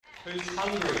Who's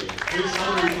hungry? Who's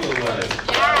hungry for the word?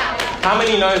 Yeah. How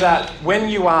many know that when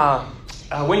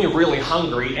you're really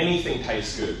hungry, anything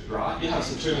tastes good, right? You have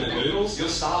some 2-minute noodles, you're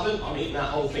starving, I'm eating that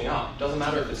whole thing up. Doesn't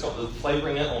matter if it's got the flavour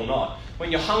in it or not.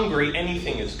 When you're hungry,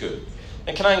 anything is good.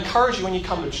 And can I encourage you when you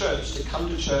come to come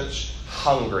to church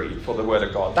hungry for the Word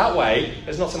of God? That way,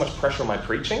 there's not so much pressure on my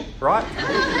preaching, right?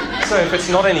 So if it's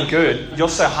not any good, you're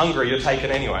so hungry, you'll take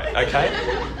it anyway, okay?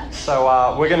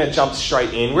 So we're going to jump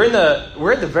straight in.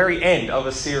 We're at the very end of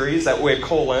a series that we're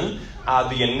calling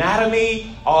The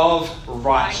Anatomy of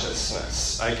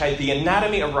Righteousness, okay? The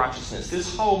Anatomy of Righteousness.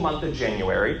 This whole month of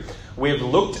January, we've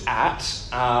looked at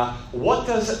what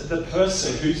does the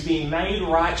person who's been made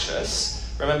righteous.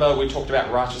 Remember, we talked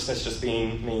about righteousness just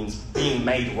means being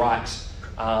made right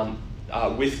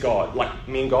with God. Like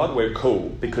me and God, we're cool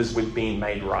because we've been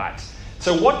made right.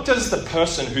 So what does the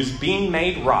person who's been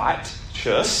made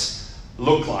righteous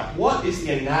look like? What is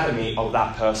the anatomy of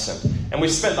that person? And we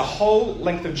spent the whole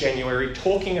length of January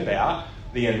talking about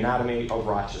the anatomy of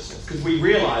righteousness. Because we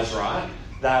realise, right,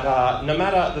 that no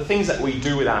matter the things that we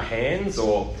do with our hands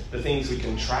or the things we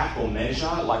can track or measure,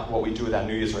 like what we do with our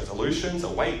New Year's resolutions, a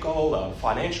weight goal, a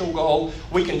financial goal,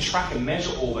 we can track and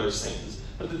measure all those things.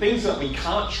 But the things that we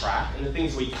can't track and the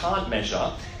things we can't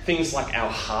measure, things like our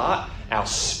heart, our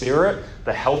spirit,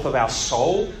 the health of our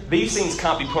soul, these things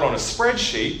can't be put on a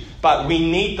spreadsheet, but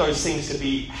we need those things to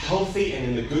be healthy and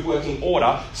in the good working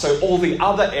order so all the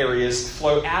other areas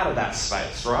flow out of that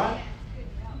space, right?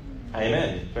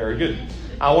 Amen. Very good.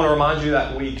 I want to remind you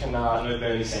that we can no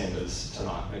Bernie Sanders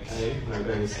tonight, okay? No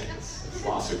Bernie Sanders. It's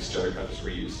last week's joke, I just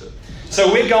reused it.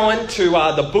 So we're going to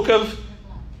the book of...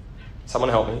 Someone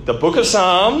help me. The book of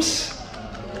Psalms.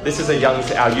 This is our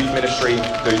youth ministry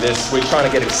do this. We're trying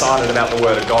to get excited about the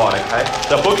Word of God, okay?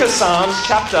 The book of Psalms,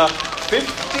 chapter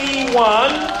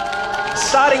 51,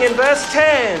 starting in verse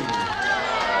 10.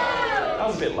 That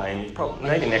was a bit lame.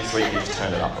 Maybe next week you just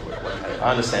turn it up a little, okay?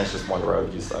 I understand it's just one row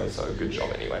of you, though, so good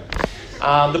job anyway.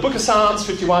 The book of Psalms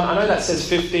 51, I know that says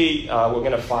 50. We're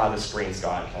going to fire the screens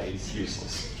guy, okay? He's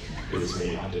useless. It was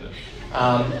me, I did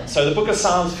it. So the book of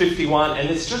Psalms 51, and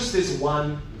it's just this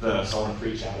one verse I want to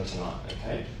preach out of tonight,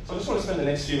 okay? So I just want to spend the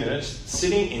next few minutes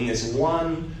sitting in this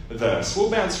one verse. We'll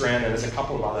bounce around, and there's a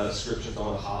couple of other scriptures I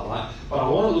want to highlight, but I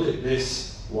want to look at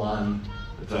this one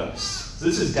verse. So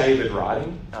this is David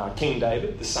writing, King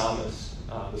David, the psalmist,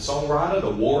 the songwriter, the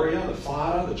warrior, the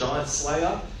fighter, the giant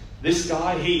slayer. This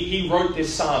guy, he wrote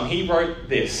this psalm. He wrote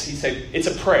this. He said, it's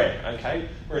a prayer, okay?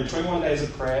 We're in 21 days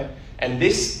of prayer. And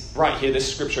this right here,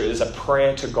 this scripture, is a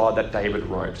prayer to God that David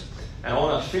wrote. And I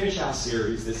want to finish our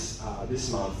series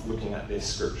this month looking at this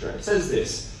scripture. It says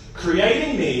this: create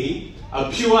in me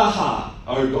a pure heart,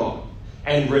 O God,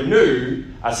 and renew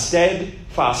a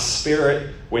steadfast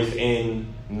spirit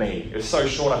within me. It's so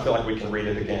short, I feel like we can read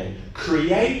it again.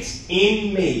 Create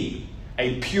in me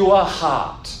a pure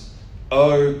heart,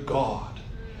 O God.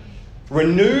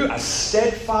 Renew a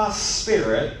steadfast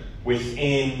spirit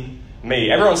within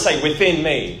me. Everyone say, within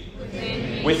me. Within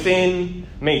me. Within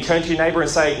me. Turn to your neighbour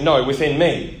and say, no, within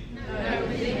me. No,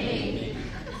 within me.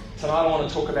 Tonight I want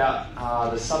to talk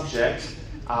about the subject,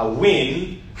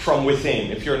 win from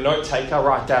within. If you're a note taker,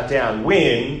 write that down.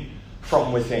 Win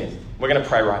from within. We're going to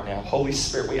pray right now. Holy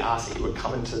Spirit, we ask that you would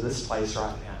come into this place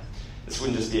right now. This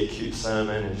wouldn't just be a cute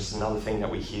sermon and just another thing that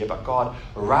we hear, but God,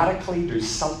 radically do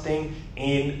something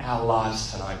in our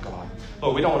lives tonight, God.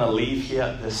 Lord, we don't want to leave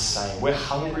here the same. We're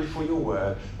hungry for your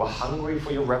word. We're hungry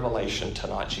for your revelation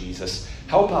tonight, Jesus.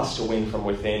 Help us to win from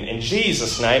within. In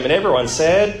Jesus' name. And everyone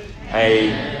said,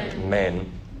 Amen.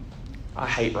 I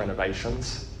hate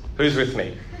renovations. Who's with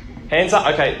me? Hands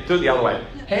up. Okay, do it the other way.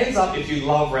 Hands up if you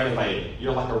love renovating.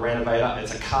 You're like a renovator.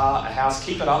 It's a car, a house.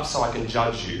 Keep it up so I can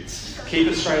judge you. Keep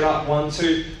it straight up. 1,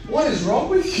 2. What is wrong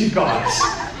with you guys?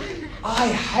 I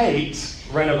hate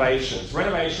renovations.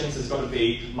 Renovations has got to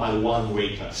be my one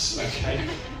weakness, okay?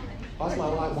 Why is my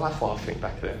wife laughing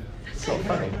back there? It's not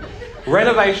funny.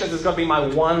 Renovations has got to be my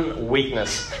one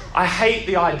weakness. I hate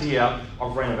the idea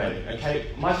of renovating,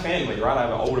 okay? My family, right? I have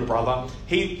an older brother.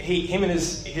 Him and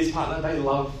his partner, they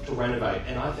love to renovate,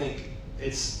 and I think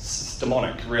it's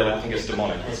demonic, really. I think it's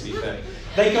demonic, let's be fair.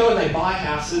 They go and they buy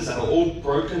houses that are all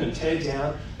broken and tear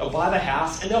down. They'll buy the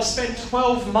house, and they'll spend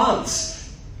 12 months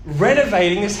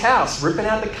renovating this house, ripping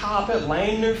out the carpet,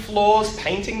 laying new floors,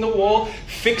 painting the wall,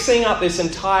 fixing up this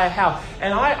entire house.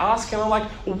 And I ask him, I'm like,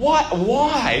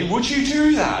 why would you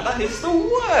do that? That is the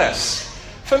worst.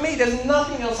 For me, there's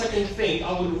nothing else I can think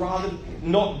I would rather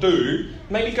not do.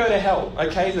 Maybe go to hell,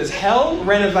 okay? There's hell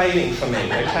renovating for me,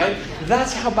 okay?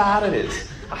 That's how bad it is.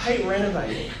 I hate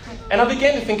renovating. And I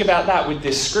began to think about that with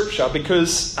this scripture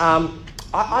because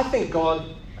I think God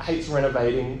hates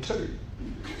renovating too.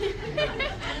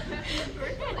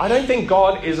 I don't think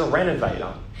God is a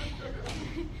renovator.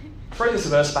 Throw this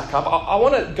verse back up. I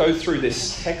want to go through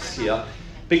this text here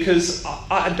because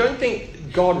I don't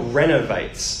think God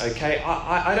renovates, okay?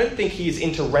 I don't think he's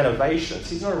into renovations.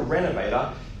 He's not a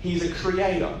renovator. He's a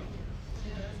creator.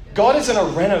 God isn't a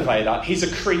renovator. He's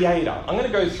a creator. I'm going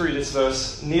to go through this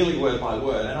verse nearly word by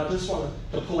word, and I just want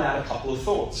to pull out a couple of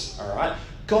thoughts, all right?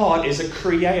 God is a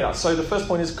creator. So the first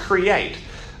point is create.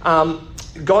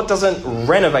 God doesn't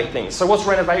renovate things. So what's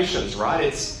renovations, right?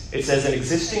 It's as an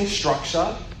existing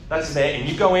structure that's there, and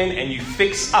you go in and you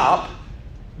fix up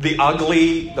the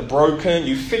ugly, the broken,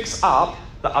 you fix up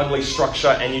the ugly structure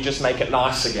and you just make it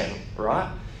nice again,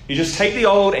 right? You just take the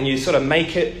old and you sort of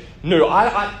make it new.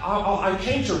 I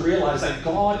came to realize that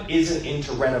God isn't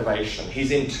into renovation.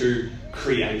 He's into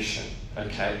creation,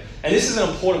 okay? And this is an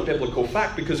important biblical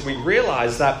fact because we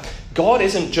realize that God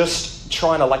isn't just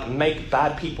trying to make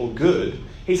bad people good.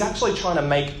 He's actually trying to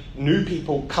make new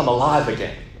people come alive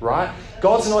again, right?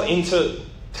 God's not into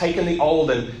taking the old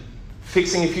and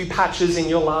fixing a few patches in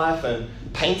your life and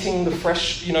painting the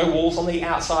fresh, walls on the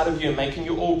outside of you and making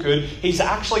you all good. He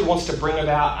actually wants to bring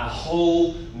about a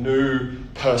whole new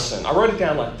person. I wrote it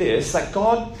down like this, that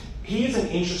God, he isn't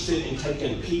interested in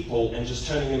taking people and just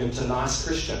turning them into nice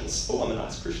Christians. Oh, I'm a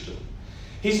nice Christian.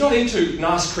 He's not into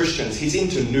nice Christians. He's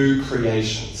into new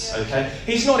creations, okay?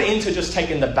 He's not into just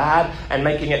taking the bad and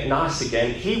making it nice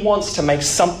again. He wants to make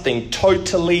something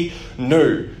totally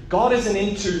new. God isn't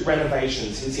into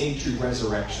renovations. He's into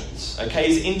resurrections,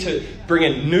 okay? He's into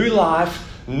bringing new life,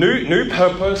 new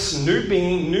purpose, new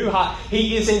being, new heart.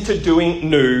 He is into doing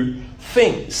new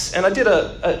things. And I did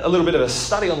a little bit of a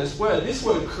study on this word. This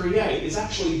word create is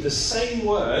actually the same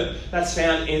word that's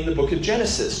found in the book of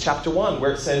Genesis, chapter 1,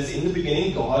 where it says, in the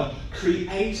beginning, God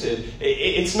created.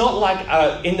 It's not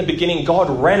like in the beginning, God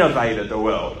renovated the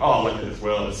world. Oh, look at this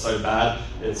world. It's so bad.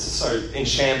 It's so in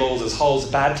shambles. There's holes,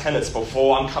 bad tenants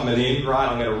before. I'm coming in, right?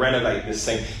 I'm going to renovate this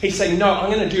thing. He's saying, no,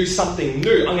 I'm going to do something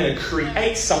new. I'm going to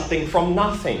create something from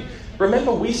nothing.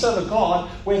 Remember, we serve a God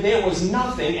where there was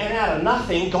nothing, and out of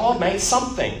nothing, God made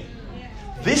something.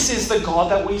 This is the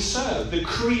God that we serve, the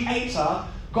Creator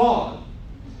God.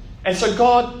 And so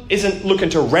God isn't looking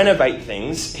to renovate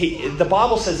things. The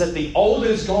Bible says that the old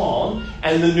is gone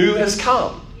and the new has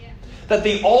come. That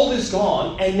the old is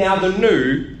gone and now the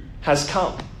new has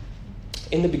come.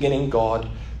 In the beginning, God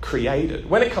created.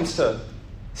 When it comes to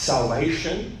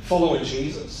salvation, following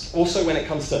Jesus, also when it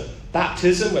comes to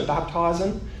baptism, we're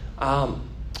baptizing.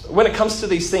 When it comes to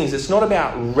these things, it's not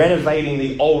about renovating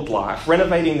the old life,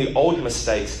 renovating the old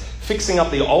mistakes, fixing up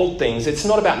the old things. It's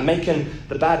not about making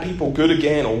the bad people good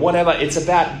again or whatever. It's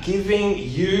about giving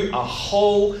you a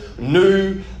whole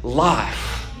new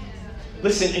life.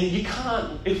 Listen, and you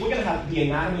can't, if we're going to have the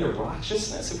anatomy of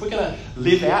righteousness, if we're going to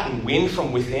live out and win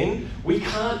from within, we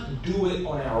can't do it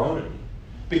on our own.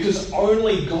 Because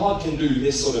only God can do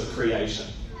this sort of creation.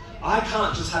 I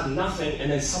can't just have nothing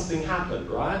and then something happened,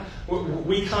 right?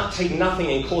 We can't take nothing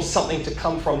and cause something to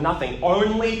come from nothing.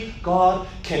 Only God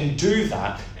can do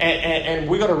that. And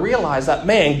we've got to realize that,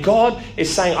 man, God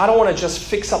is saying, I don't want to just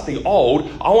fix up the old.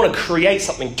 I want to create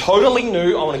something totally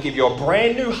new. I want to give you a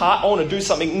brand new heart. I want to do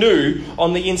something new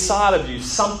on the inside of you.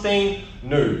 Something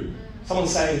new. Someone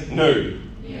say, new.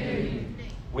 New.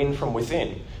 Win from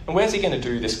within. And where's he going to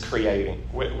do this creating?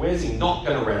 Where's he not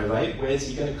going to renovate? Where's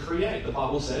he going to create? The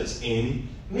Bible says, in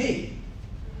me.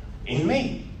 In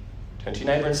me. Turn to your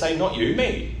neighbour and say, not you,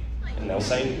 me. And they'll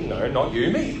say, no, not you,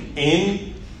 me.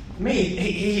 In me.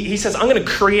 He says, I'm going to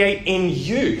create in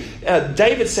you.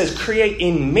 David says, create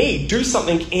in me. Do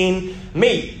something in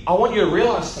me. I want you to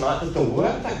realise tonight that the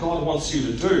work that God wants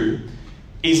you to do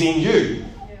is in you.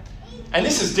 And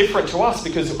this is different to us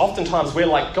because oftentimes we're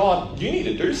like, God, you need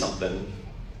to do something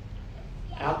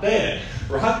out there,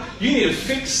 right? You need to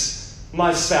fix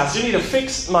my spouse. You need to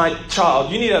fix my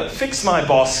child. You need to fix my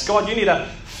boss. God, you need to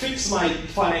fix my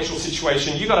financial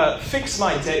situation. You got to fix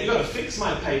my debt. You got to fix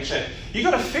my paycheck. You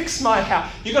got to fix my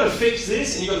house. You got to fix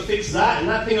this and you got to fix that. And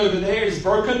that thing over there is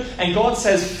broken. And God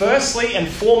says, firstly and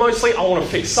foremostly, I want to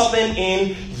fix something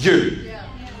in you.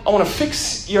 I want to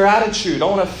fix your attitude. I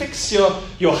want to fix your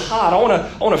heart.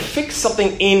 I want to fix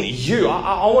something in you.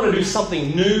 I want to do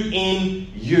something new in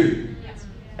you.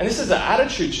 And this is an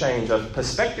attitude change, a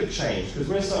perspective change, because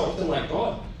we're so often like,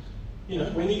 God,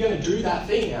 when are you going to do that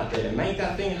thing out there, make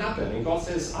that thing happen? And God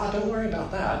says, don't worry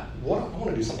about that. I want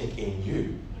to do something in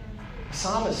you. The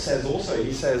psalmist says also,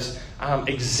 he says,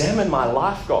 examine my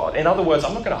life, God. In other words,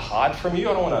 I'm not going to hide from you.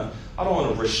 I don't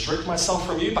want to restrict myself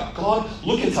from you. But God,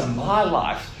 look into my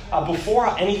life.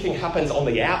 before anything happens on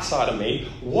the outside of me,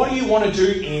 what do you want to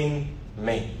do in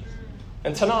me?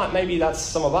 And tonight, maybe that's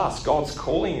some of us. God's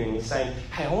calling you and He's saying,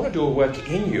 hey, I want to do a work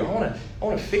in you. I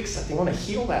want to fix that thing. I want to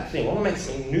heal that thing. I want to make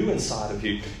something new inside of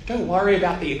you. Don't worry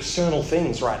about the external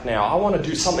things right now. I want to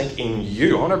do something in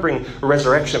you. I want to bring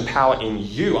resurrection power in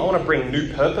you. I want to bring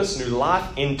new purpose, new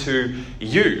life into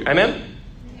you. Amen?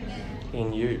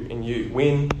 In you.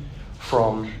 Win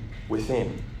from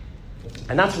within.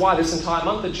 And that's why this entire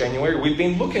month of January, we've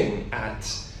been looking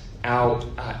at our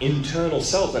internal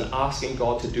selves and asking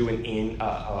God to do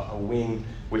a win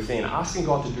within, asking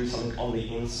God to do something on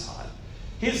the inside.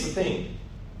 Here's the thing.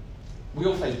 We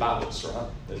all face battles, right?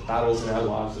 There's battles in our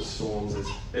lives, there's storms,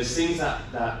 there's things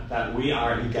that we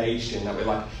are engaged in that we're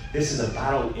like, this is a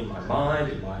battle in my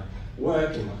mind, in my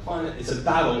work, in my finance. It's a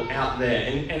battle out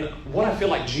there. And what I feel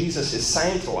like Jesus is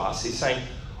saying to us, He's saying,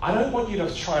 I don't want you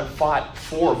to try and fight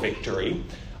for a victory.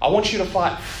 I want you to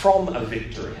fight from a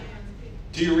victory.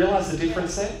 Do you realize the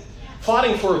difference there?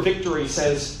 Fighting for a victory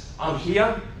says, I'm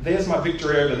here, there's my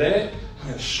victory over there. I'm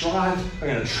going to strive, I'm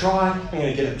going to try, I'm going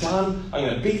to get it done, I'm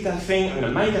going to beat that thing, I'm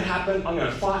going to make it happen, I'm going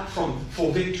to fight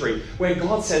for victory. Where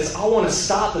God says, I want to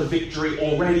start the victory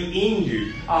already in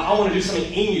you. I want to do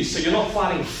something in you. So you're not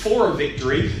fighting for a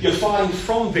victory, you're fighting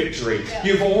from victory. Yeah.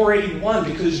 You've already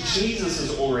won because Jesus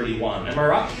has already won. Am I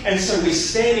right? And so we're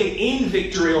standing in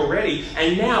victory already,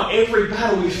 and now every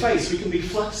battle we face, we can be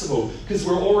flexible because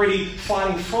we're already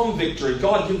fighting from victory.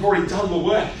 God, you've already done the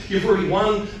work. You've already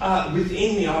won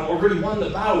within me. I've already won the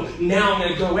battle. Now I'm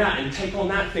going to go out and take on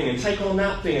that thing and take on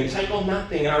that thing and take on that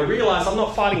thing. And I realize I'm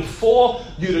not fighting for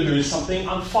you to do something.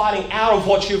 I'm fighting out of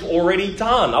what you've already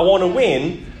done. I want to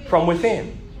win from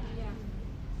within.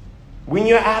 Win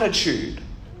your attitude.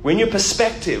 Win your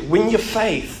perspective. Win your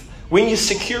faith. Win your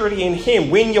security in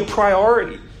Him. Win your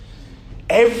priority.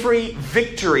 Every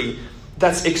victory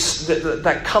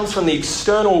that comes from the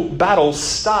external battle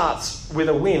starts with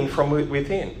a win from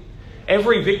within.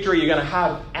 Every victory you're going to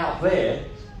have out there,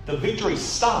 the victory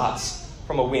starts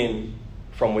from a win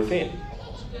from within.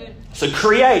 So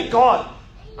create. God,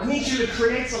 I need you to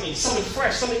create something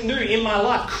fresh, something new in my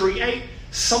life. Create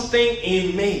something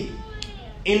in me.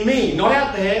 In me, not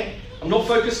out there. I'm not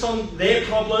focused on their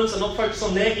problems. I'm not focused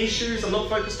on their issues. I'm not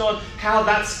focused on how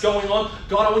that's going on.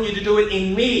 God, I want you to do it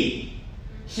in me.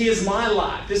 Here's my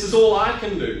life. This is all I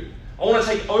can do. I want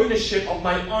to take ownership of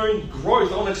my own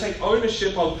growth. I want to take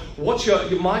ownership of what's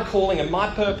my calling and my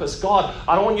purpose. God,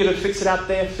 I don't want you to fix it out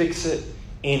there. Fix it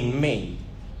in me.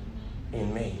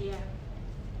 In me. Yeah.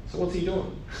 So what's He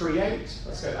doing? Create.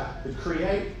 Let's go back.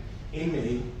 Create in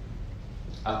me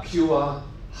a pure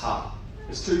heart.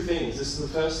 There's two things. This is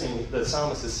the first thing the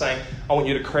psalmist is saying. I want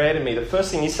you to create in me. The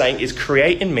first thing he's saying is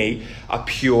create in me a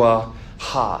pure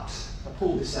heart. I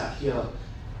pull this out here.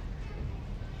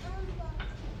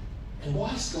 And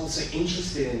why is God so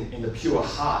interested in the pure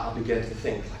heart? I began to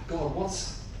think, like, God,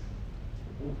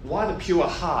 why the pure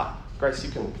heart? Grace, you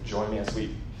can join me as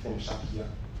we finish up here.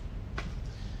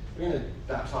 We're going to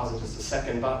baptize in just a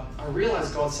second, but I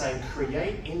realized God saying,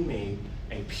 create in me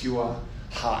a pure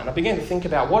heart. And I began to think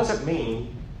about, what does it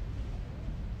mean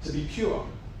to be pure?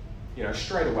 You know,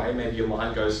 straight away, maybe your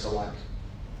mind goes to like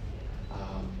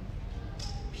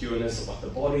pureness of like the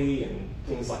body and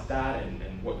things like that, and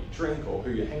what you drink or who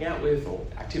you hang out with or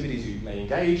activities you may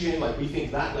engage in. Like we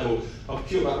think that level of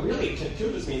pure, but really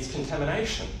pure just means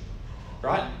contamination,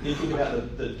 right? You think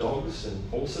about the dogs and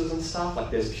horses and stuff, like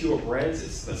there's purebreds,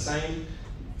 it's the same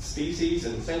species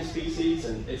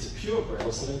and it's purebred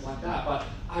or something like that. But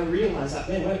I realize that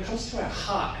then when it comes to our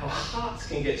hearts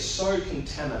can get so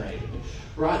contaminated,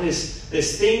 right?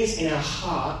 There's things in our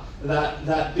heart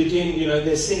that begin,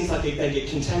 there's things like they get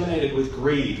contaminated with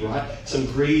greed, right? Some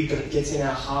greed gets in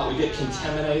our heart. We get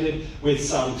contaminated with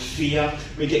some fear.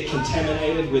 We get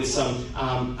contaminated with some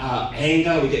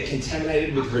anger. We get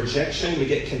contaminated with rejection. We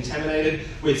get contaminated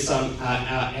with some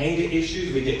anger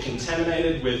issues. We get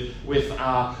contaminated with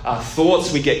our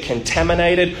thoughts. We get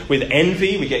contaminated with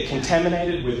envy. We get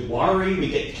contaminated with worry. We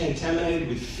get contaminated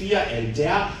with fear and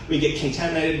doubt. We get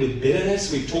contaminated with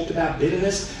bitterness. We've talked about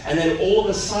bitterness. And then all of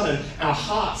a sudden, our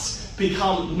hearts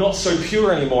become not so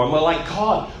pure anymore. And we're like,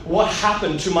 God, what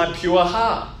happened to my pure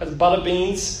heart? There's butter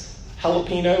beans,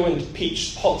 jalapeno and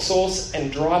peach hot sauce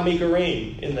and dry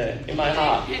megarine in my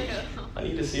heart. I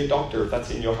need to see a doctor if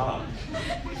that's in your heart.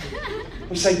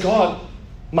 We say, God,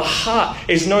 my heart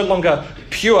is no longer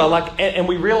pure. And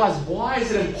we realize, why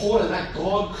is it important that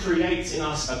God creates in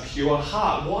us a pure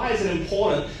heart? Why is it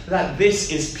important that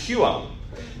this is pure?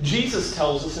 Jesus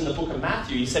tells us in the book of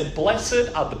Matthew, He said,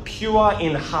 blessed are the pure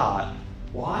in heart.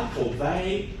 Why? For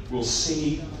they will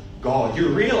see God. You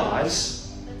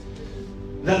realize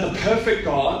that the perfect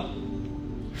God,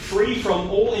 free from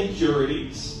all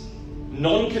impurities,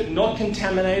 not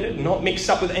contaminated, not mixed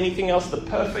up with anything else, the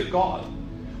perfect God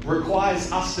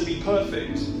requires us to be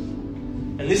perfect.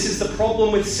 And this is the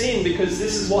problem with sin, because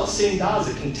this is what sin does.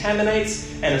 It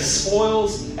contaminates and it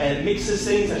spoils and it mixes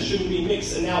things that shouldn't be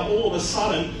mixed. And now all of a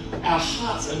sudden, our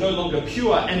hearts are no longer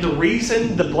pure. And the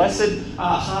reason the blessed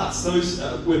hearts,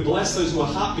 we're blessed those who are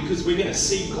heart, because we're going to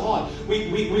see God.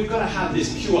 We've got to have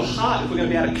this pure heart if we're going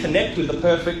to be able to connect with the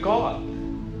perfect God.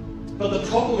 But the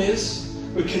problem is,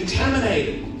 we're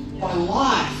contaminated by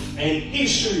life and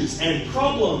issues and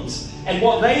problems and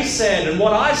what they said and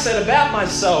what I said about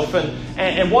myself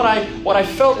and what I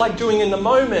felt like doing in the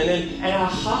moment. And our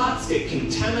hearts get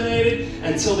contaminated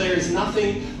until there is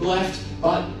nothing left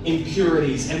but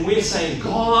impurities. And we're saying,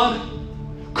 God,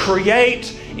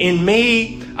 create in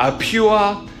me a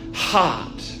pure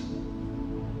heart.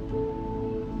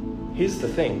 Here's the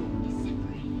thing.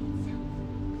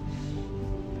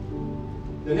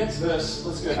 The next verse,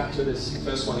 let's go back to this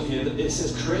first one here. It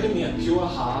says, create in me a pure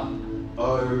heart,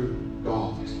 O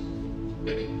God.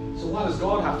 So why does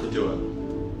God have to do it?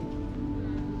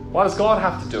 Why does God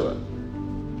have to do it?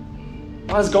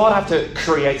 Why does God have to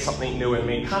create something new in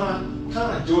me? Can't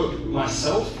I do it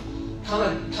myself?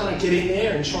 Can't I get in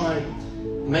there and try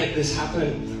and make this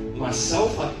happen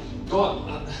myself? Like,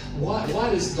 God,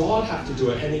 why does God have to do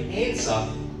it? And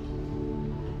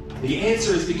the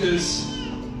answer is because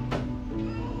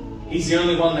He's the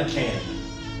only one that can.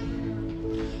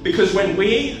 Because when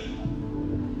we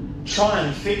try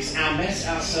and fix our mess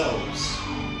ourselves,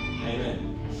 amen.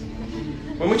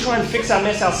 When we try and fix our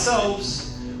mess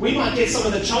ourselves, we might get some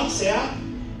of the chunks out.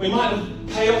 We might have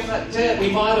paid off that debt. We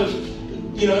might have,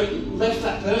 left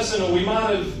that person, or we might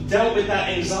have dealt with that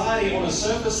anxiety on a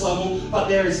surface level, but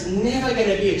there is never going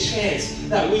to be a chance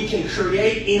that we can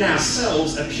create in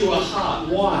ourselves a pure heart.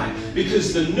 Why?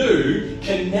 Because the new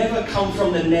can never come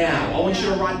from the now. I want you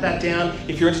to write that down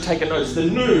if you're to take a note. The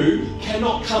new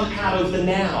cannot come out of the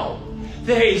now.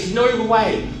 There is no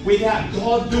way without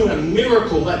God doing a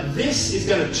miracle that this is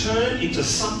going to turn into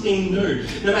something new.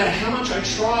 No matter how much I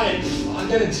try and I'm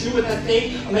going to deal with that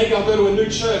thing, maybe I'll go to a new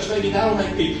church, maybe that'll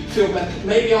make me feel better.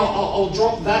 Maybe I'll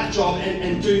drop that job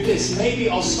and do this. Maybe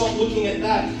I'll stop looking at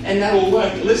that and that'll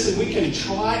work. Listen, we can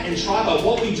try and try, but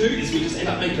what we do is we just end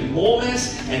up making more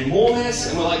mess, and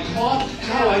we're like, God,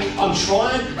 how do I'm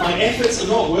trying, my efforts are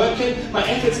not working, my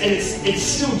efforts, and it's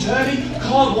still dirty.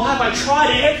 God, why have I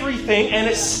tried everything and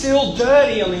it's still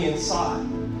dirty on the inside?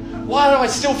 Why do I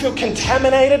still feel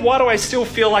contaminated? Why do I still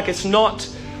feel like it's not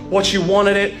what you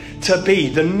wanted it to be?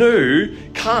 The new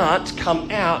can't come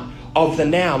out of the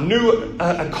now. New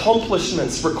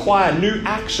accomplishments require new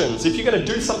actions. If you're going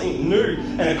to do something new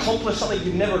and accomplish something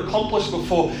you've never accomplished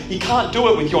before, you can't do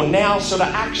it with your now sort of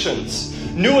actions.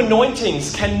 New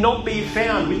anointings cannot be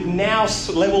found with now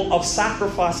level of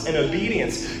sacrifice and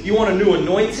obedience. You want a new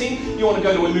anointing? You want to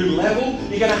go to a new level?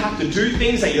 You're going to have to do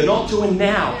things that you're not doing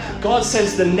now. God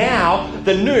says the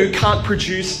new can't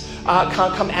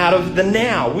come out of the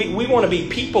now. We want to be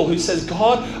people who says,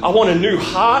 God, I want a new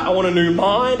heart, I want a new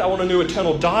mind, I want a new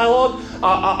eternal dialogue,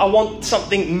 I want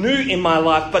something new in my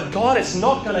life. But God, it's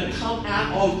not going to come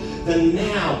out of the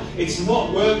now. It's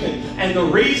not working. And the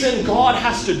reason God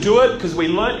has to do it, because we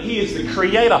learned He is the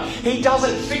creator. He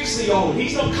doesn't fix the old.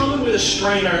 He's not coming with a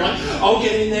strainer like, I'll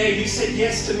get in there, you said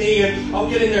yes to me, and I'll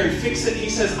get in there and fix it. He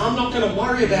says, I'm not going to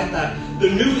worry about that. The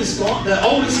new is gone, the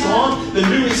old is gone, the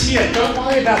new is here. Don't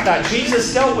worry about that.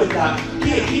 Jesus dealt with that.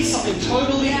 Here's something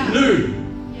totally new.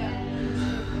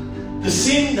 The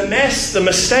sin, the mess, the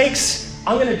mistakes,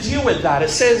 I'm going to deal with that. It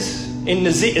says in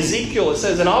Ezekiel, it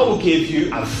says, and I will give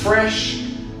you a fresh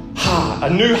heart,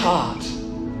 a new heart.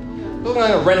 I'm not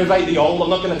going to renovate the old. I'm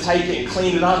not going to take it and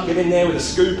clean it up, get in there with a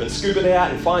scoop and scoop it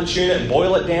out and fine tune it and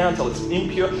boil it down till it's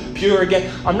pure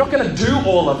again. I'm not going to do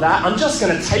all of that. I'm just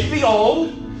going to take the old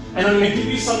and I'm going to give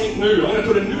you something new. I'm going to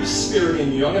put a new spirit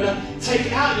in you. I'm going to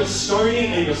take out your stony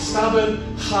and your stubborn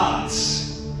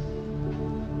hearts.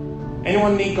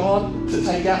 Anyone need God to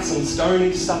take out some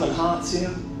stony, stubborn hearts here?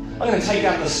 I'm going to take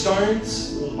out the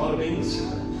stones, or bada beans,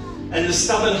 and the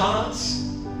stubborn hearts,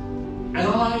 and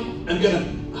I am going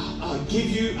to give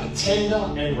you a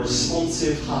tender and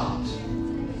responsive heart.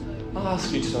 I'll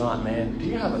ask you tonight, man, do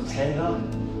you have a tender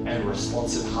and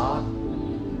responsive heart?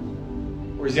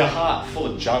 Or is your heart full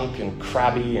of junk and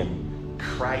crabby and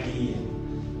craggy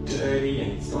and dirty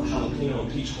and it's got jalapeno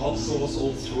and peach hot sauce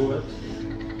all through it?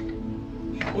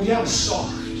 Or do you have a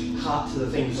soft heart to the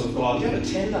things of God? Do you have a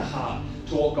tender heart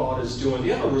to what God is doing? Do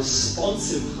you have a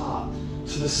responsive heart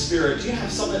to the Spirit? Do you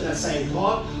have something that's saying,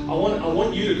 God, I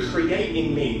want you to create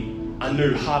in me a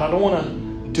new heart. I don't want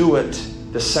do it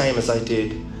the same as I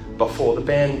did before.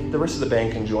 The rest of the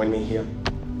band can join me here.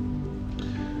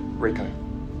 Rico,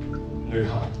 new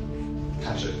heart,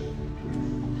 catch it.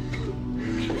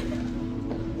 I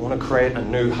want to create a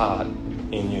new heart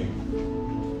in you.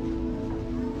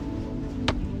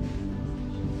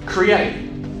 Create.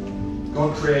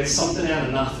 God creates something out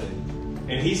of nothing.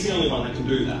 And He's the only one that can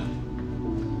do that.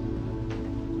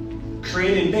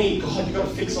 Create in me. God, you've got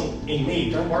to fix in me.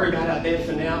 Don't worry about out there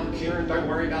for now. Kieran, don't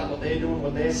worry about what they're doing,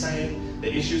 what they're saying,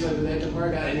 the issues over there. Don't worry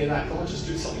about any of that. God, just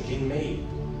do something in me.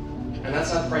 And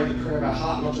that's how I pray the prayer of our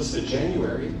heart, not just for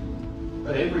January,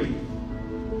 but every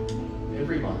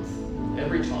month,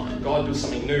 every time. God, do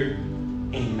something new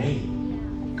in me.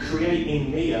 Create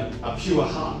in me a pure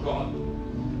heart, God.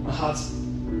 My heart's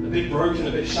a bit broken,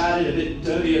 a bit shattered, a bit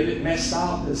dirty, a bit messed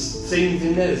up. There's sins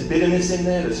in there, there's bitterness in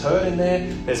there, there's hurt in there,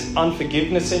 there's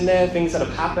unforgiveness in there, things that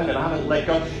have happened and I haven't let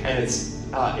go, and it's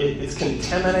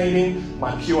contaminating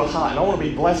my pure heart. And I want to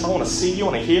be blessed, I want to see you, I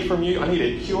want to hear from you. I need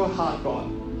a pure heart, God.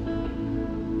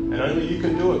 And only you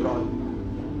can do it, God.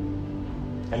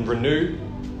 And renew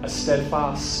a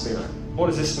steadfast spirit. What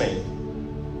does this mean?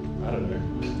 I don't know.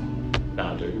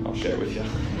 No, I do. I'll share it with you.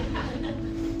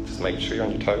 Just make sure you're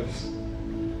on your toes.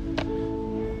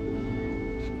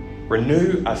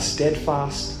 Renew a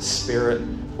steadfast spirit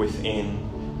within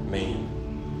me.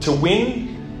 To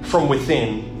win from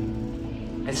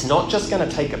within, it's not just going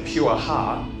to take a pure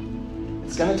heart,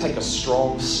 it's going to take a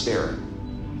strong spirit.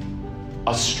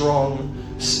 A strong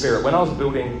spirit. When I was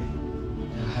building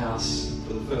a house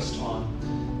for the first time,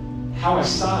 how I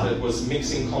started was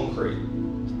mixing concrete.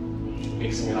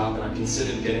 Mixing it up, and I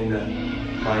considered getting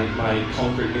my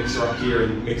concrete mixer up here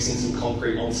and mixing some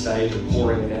concrete on stage and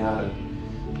pouring it out.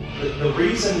 And the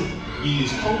reason you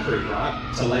use concrete,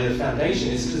 right, to lay the foundation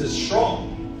is because it's strong.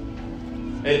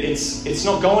 It's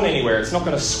not going anywhere. It's not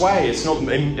going to sway. It's not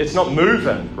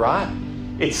moving, right?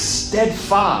 It's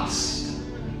steadfast.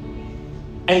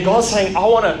 And God's saying, I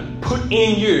want to put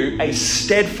in you a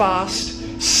steadfast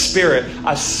spirit,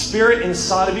 a spirit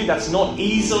inside of you that's not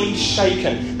easily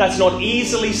shaken, that's not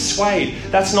easily swayed,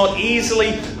 that's not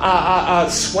easily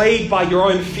swayed by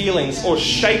your own feelings or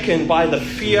shaken by the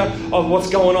fear of what's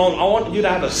going on. I want you to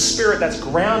have a spirit that's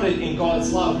grounded in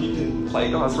God's love. You can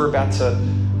play, guys. We're about to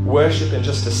worship in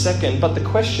just a second. But the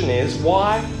question is,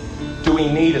 why do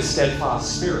we need a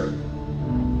steadfast spirit?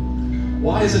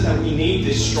 Why is it that we need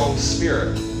this strong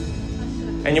spirit?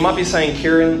 And you might be saying,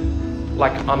 Kieran,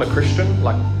 like, I'm a Christian,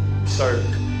 like, so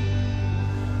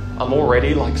I'm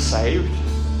already, like, saved.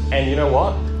 And you know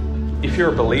what? If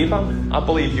you're a believer, I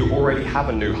believe you already have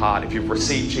a new heart. If you've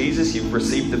received Jesus, you've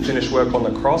received the finished work on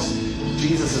the cross,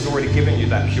 Jesus has already given you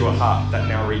that pure heart that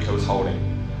now Rico is holding.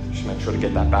 You should make sure to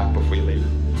get that back before you leave.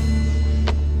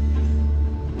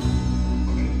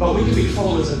 But we can be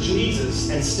followers of Jesus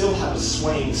and still have a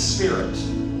swaying spirit.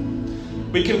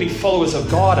 We can be followers of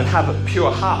God and have a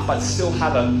pure heart, but still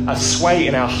have a sway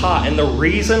in our heart. And the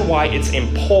reason why it's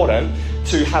important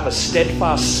to have a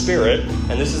steadfast spirit,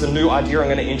 and this is a new idea I'm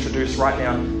going to introduce right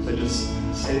now, so just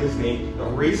stay with me. The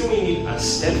reason we need a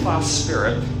steadfast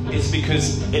spirit is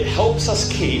because it helps us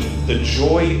keep the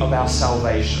joy of our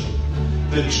salvation.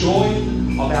 The joy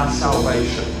of our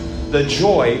salvation. The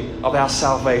joy of our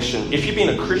salvation. If you've been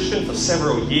a Christian for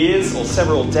several years or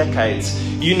several decades,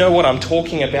 you know what I'm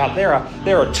talking about. There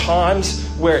are times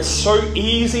where it's so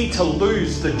easy to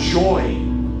lose the joy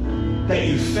that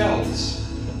you felt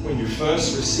when you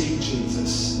first received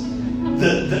Jesus.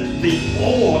 The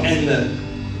awe and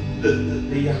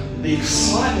the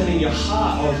excitement in your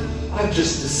heart of, I've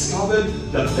just discovered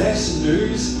the best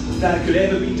news that could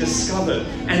ever be discovered.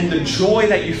 And the joy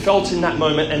that you felt in that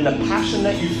moment and the passion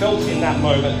that you felt in that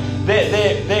moment,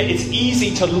 it's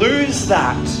easy to lose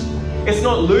that. It's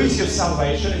not lose your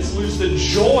salvation, it's lose the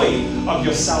joy of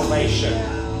your salvation.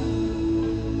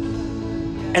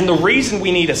 And the reason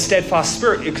we need a steadfast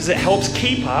spirit is because it helps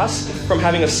keep us from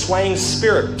having a swaying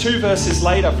spirit. 2 verses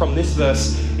later from this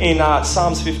verse in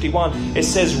Psalms 51, it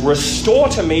says, restore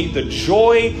to me the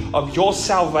joy of your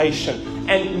salvation.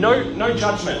 And no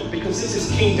judgment, because this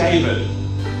is King David.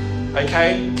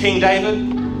 Okay? King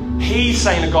David, he's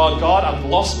saying to God, God, I've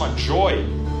lost my joy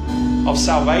of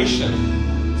salvation.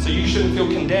 So you shouldn't feel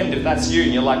condemned if that's you.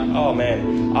 And you're like, oh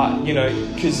man,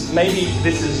 because maybe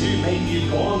this is you. Maybe you've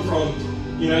gone from,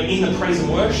 in the praise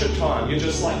and worship time, you're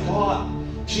just like, God,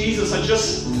 Jesus, I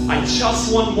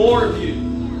just want more of you.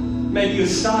 Maybe you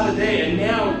started there, and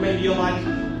now maybe you're like,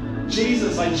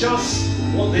 Jesus, I just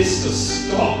want this to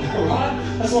stop, right?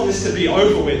 I just want this to be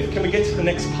over with. Can we get to the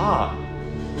next part?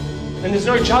 And there's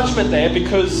no judgment there,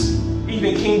 because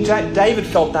even King David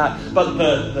felt that. But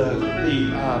the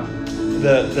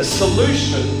the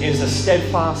solution is a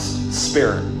steadfast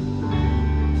spirit.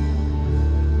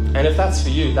 And if that's for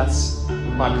you, that's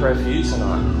my prayer for you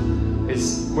tonight,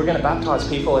 is we're going to baptize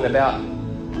people in about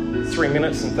 3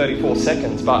 minutes and 34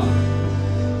 seconds. But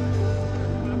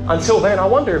until then, I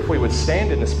wonder if we would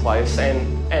stand in this place and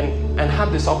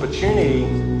have this opportunity.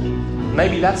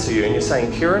 Maybe that's you, and you're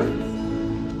saying, Kieran,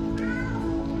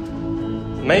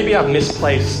 maybe I've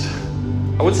misplaced,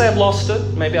 I would say I've lost it,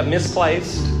 maybe I've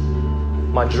misplaced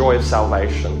my joy of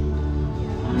salvation.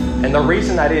 And the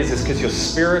reason that is because your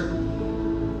spirit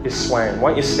is swaying.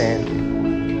 Won't you stand?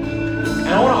 And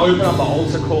I want to open up the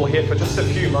altar call here for just a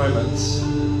few moments.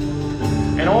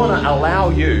 And I want to allow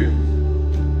you,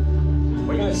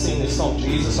 we're going to sing this song,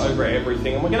 Jesus Over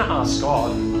Everything, and we're going to ask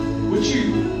God,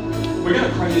 we're going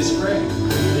to pray this prayer.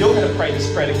 You're going to pray this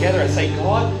prayer together and say,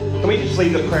 God, can we just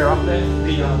leave the prayer up there?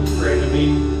 The prayer to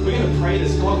me. We're going to pray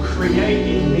this. God, create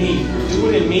in me. Do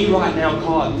it in me right now,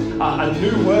 God. A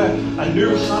new work, a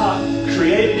new heart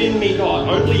created in me, God.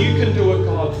 Only you can do it,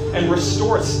 God. And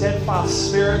restore a steadfast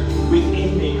spirit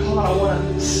within me. God, I want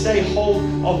to stay hold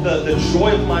of the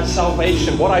joy of my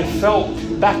salvation. What I felt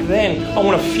back then, I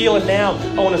want to feel it now.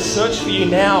 I want to search for you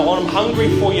now. I'm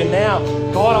hungry for you now.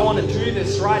 God, I want to do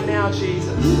this right now,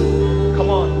 Jesus. Come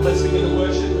on, let's begin to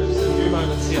worship for just a few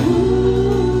moments here.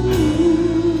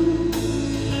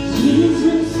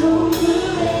 Jesus over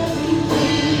everything.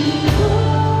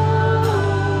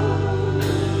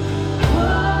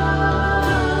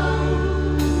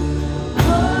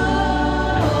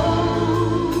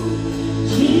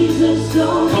 Jesus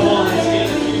over. Come on, let's get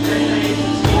a few decades.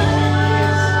 It's been 2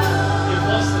 years. You've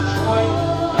lost the joy.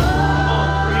 Come on,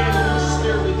 create a new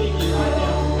spirit within you right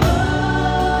now.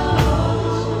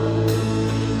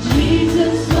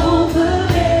 Jesus over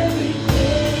everything.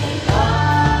 Jesus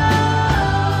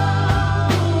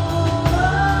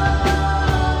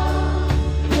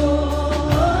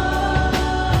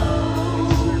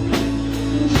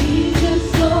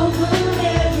over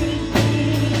everything.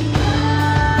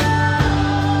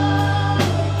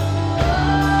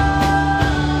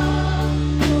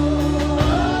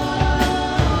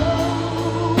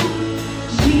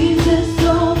 Jesus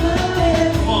over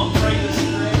everything. Come on, pray this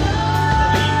prayer.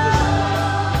 Believe this prayer.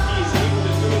 He is able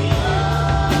to do it in you.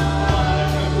 Come on, I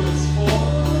don't know who it's for,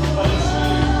 but it's for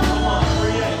you. Come on,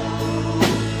 create.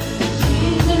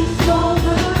 Jesus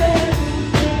over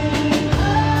everything.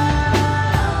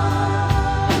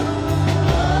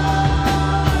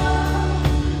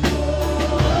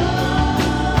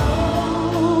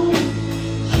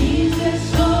 Jesus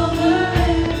over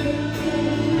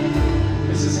everything.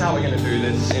 This is how we're going to do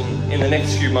this in the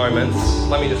next few moments.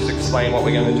 Let me just explain what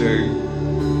we're going to do,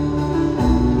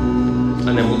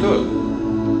 and then we'll do it.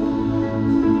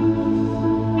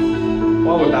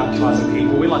 While we're baptizing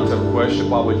people, we like to worship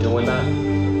while we're doing that.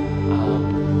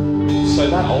 So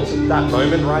that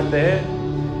moment right there,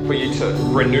 for you to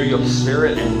renew your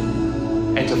spirit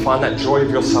and to find that joy of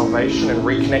your salvation and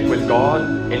reconnect with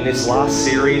God in this last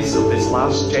series of this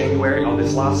last January, or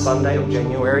this last Sunday of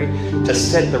January, to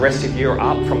set the rest of the year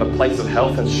up from a place of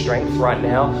health and strength right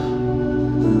now.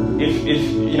 If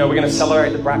you know, we're going to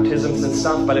celebrate the baptisms and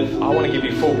stuff, but if I want to give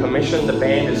you full permission, the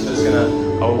band is just going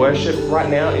to worship right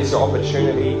now. Is your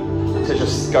opportunity to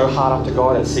just go hard up to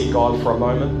God and seek God for a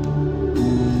moment.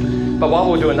 But while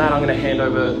we're doing that, I'm going to hand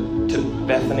over to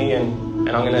Bethany and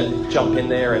I'm going to jump in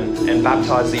there and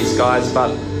baptize these guys.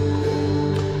 But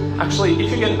actually, if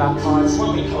you're getting baptized, why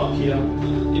don't we come up here?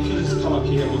 If you just come up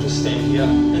here, we'll just stand here.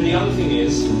 And the other thing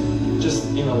is, just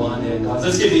in a line there, guys.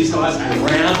 Let's give these guys a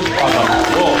round of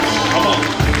applause. Come on.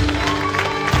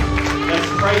 Let's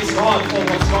praise God for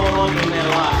what's going on in their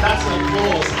life. That's an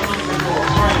applause. Ask them for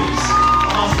praise.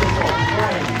 Ask them for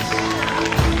praise.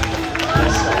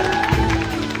 Yes, God.